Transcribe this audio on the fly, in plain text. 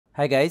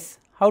Hi guys,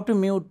 how to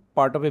mute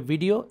part of a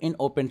video in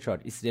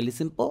OpenShot? It's really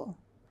simple.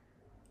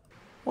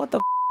 What the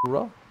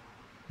bro?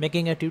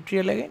 Making a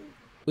tutorial again?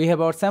 We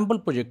have our sample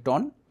project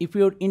on. If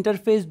your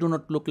interface do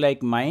not look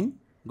like mine,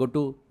 go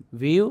to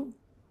View,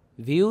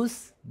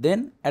 Views,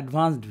 then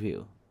Advanced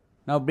View.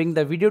 Now bring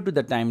the video to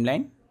the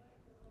timeline.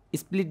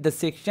 Split the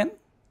section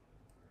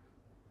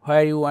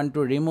where you want to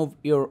remove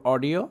your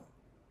audio.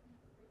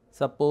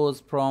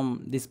 Suppose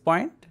from this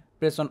point,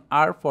 press on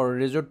R for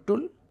razor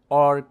tool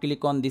or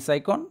click on this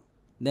icon,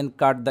 then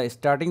cut the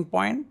starting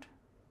point,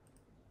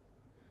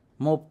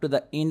 move to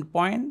the end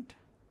point,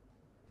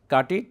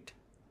 cut it,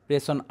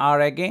 press on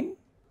R again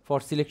for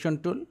selection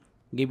tool,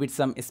 give it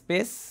some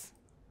space,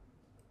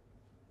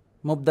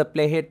 move the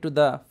playhead to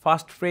the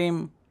first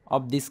frame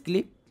of this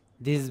clip.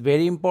 This is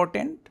very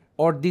important,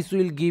 or this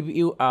will give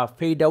you a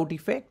fade out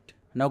effect.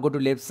 Now go to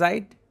left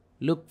side,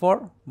 look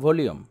for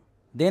volume,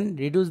 then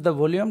reduce the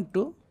volume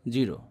to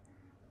 0.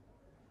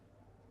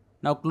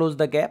 Now close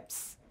the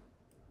gaps.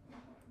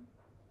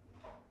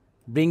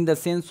 Bring the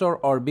sensor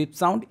or beep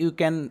sound. You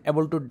can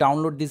able to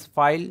download this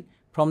file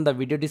from the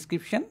video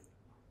description.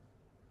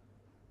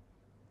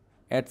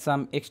 Add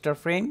some extra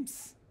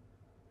frames,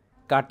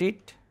 cut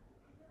it,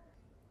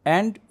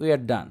 and we are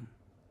done.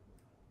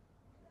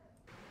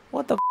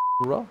 What the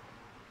bro?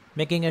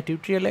 Making a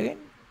tutorial again?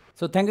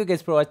 So thank you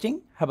guys for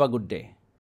watching. Have a good day.